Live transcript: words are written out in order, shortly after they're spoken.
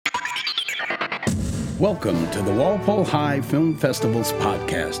Welcome to the Walpole High Film Festival's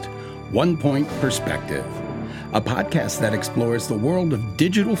podcast, One Point Perspective, a podcast that explores the world of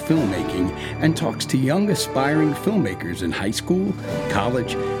digital filmmaking and talks to young aspiring filmmakers in high school,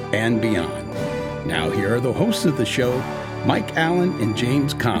 college, and beyond. Now here are the hosts of the show, Mike Allen and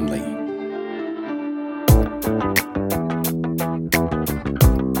James Conley.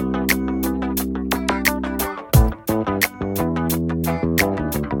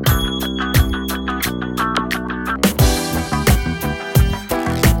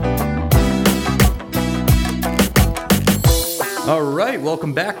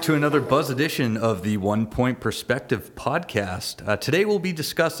 Welcome back to another Buzz edition of the One Point Perspective podcast. Today we'll be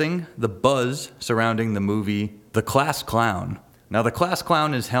discussing the buzz surrounding the movie The Class Clown. Now, The Class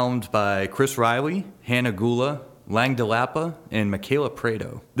Clown is helmed by Chris Riley, Hannah Gula, Lang DeLappa, and Michaela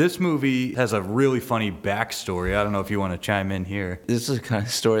Prado. This movie has a really funny backstory. I don't know if you want to chime in here. This is the kind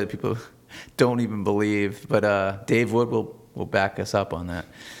of story that people don't even believe, but Dave Wood will back us up on that.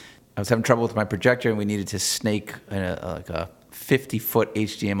 I was having trouble with my projector, and we needed to snake a 50-foot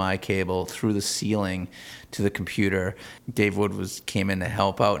HDMI cable through the ceiling to the computer. Dave Wood came in to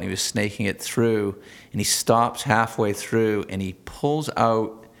help out, and he was snaking it through, and he stops halfway through, and he pulls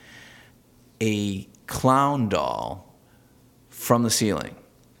out a clown doll from the ceiling.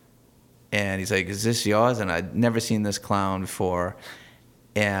 And he's like, "Is this yours?" And I'd never seen this clown before.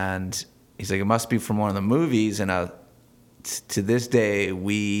 And he's like, "It must be from one of the movies." And to this day,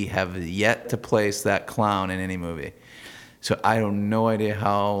 we have yet to place that clown in any movie. So I have no idea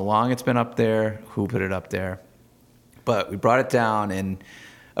how long it's been up there, who put it up there. But we brought it down, and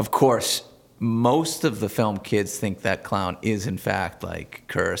of course, most of the film kids think that clown is in fact like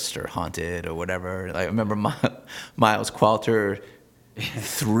cursed or haunted or whatever. I remember Miles Qualter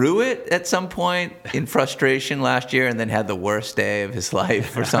threw it at some point in frustration last year and then had the worst day of his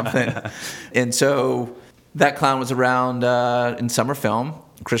life or something. And so that clown was around in summer film.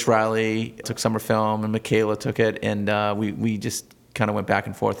 Chris Riley took summer film, and Michaela took it, and we just kind of went back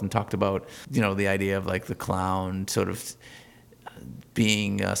and forth and talked about, the idea of like the clown sort of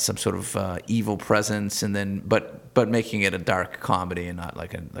being some sort of evil presence, and then but making it a dark comedy and not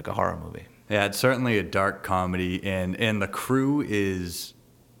like a horror movie. Yeah, it's certainly a dark comedy, and the crew is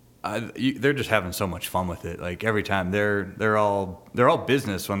they're just having so much fun with it. Like every time they're all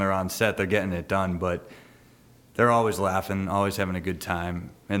business when they're on set, they're getting it done, but they're always laughing, always having a good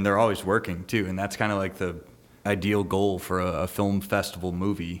time, and they're always working, too. And that's kind of like the ideal goal for a film festival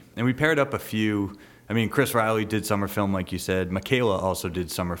movie. And we paired up a few. I mean, Chris Riley did summer film, like you said. Michaela also did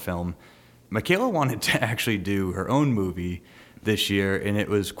summer film. Michaela wanted to actually do her own movie this year, and it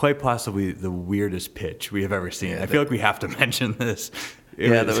was quite possibly the weirdest pitch we have ever seen. Yeah, I feel like we have to mention this.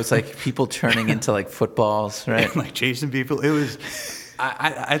 There was like people turning into like footballs, right? And, like chasing people. It was...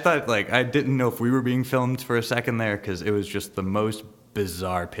 I thought, like, I didn't know if we were being filmed for a second there because it was just the most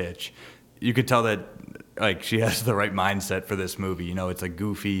bizarre pitch. You could tell that, like, she has the right mindset for this movie. It's a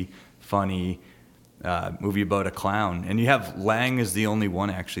goofy, funny movie about a clown. And you have Lang as the only one,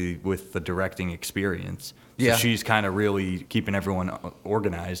 actually, with the directing experience. So yeah. She's kind of really keeping everyone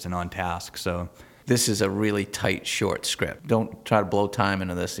organized and on task, so... This is a really tight, short script. Don't try to blow time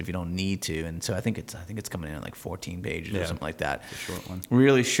into this if you don't need to. And so I think it's coming in at like 14 pages or something like that. It's a short one.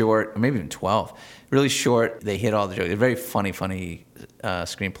 Really short, or maybe even 12. Really short. They hit all the jokes. A very funny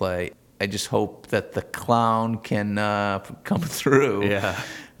screenplay. I just hope that the clown can come through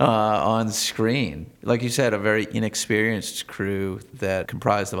on screen. Like you said, a very inexperienced crew that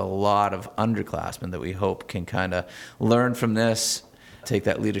comprised of a lot of underclassmen that we hope can kind of learn from this, take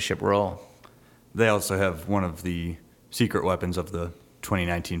that leadership role. They also have one of the secret weapons of the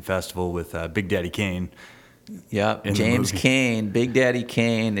 2019 festival with Big Daddy Kane. Yeah, James Kane. Big Daddy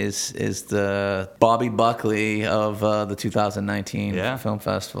Kane is the Bobby Buckley of the 2019 film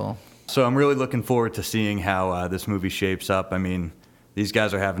festival. So I'm really looking forward to seeing how this movie shapes up. I mean, these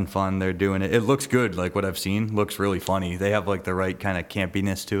guys are having fun. They're doing it. It looks good, like what I've seen. Looks really funny. They have like the right kind of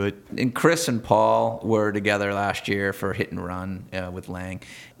campiness to it. And Chris and Paul were together last year for Hit and Run with Lang.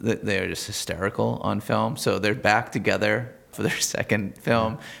 They're just hysterical on film. So they're back together for their second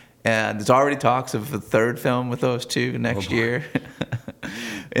film. And there's already talks of a third film with those two next year.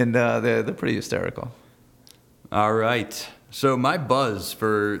 And they're pretty hysterical. All right. So my buzz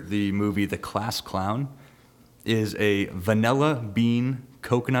for the movie The Class Clown is a vanilla bean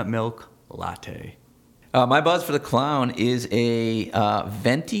coconut milk latte. My buzz for the clown is a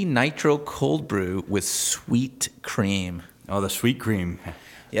venti nitro cold brew with sweet cream. Oh, the sweet cream.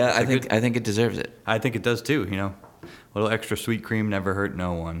 Yeah, I think it deserves it. I think it does too. A little extra sweet cream never hurt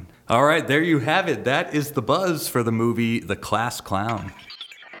no one. All right, there you have it. That is the buzz for the movie The Class Clown.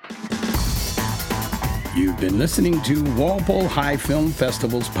 You've been listening to Walpole High Film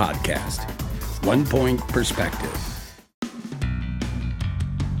Festival's podcast, One Point Perspective.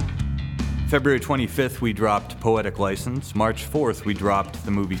 February 25th, we dropped Poetic License. March 4th, we dropped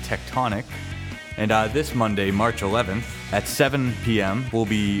the movie Tectonic. And this Monday, March 11th, at 7 p.m., we'll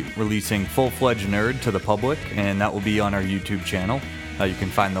be releasing Full-Fledged Nerd to the public, and that will be on our YouTube channel. You can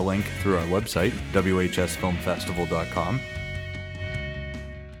find the link through our website, whsfilmfestival.com.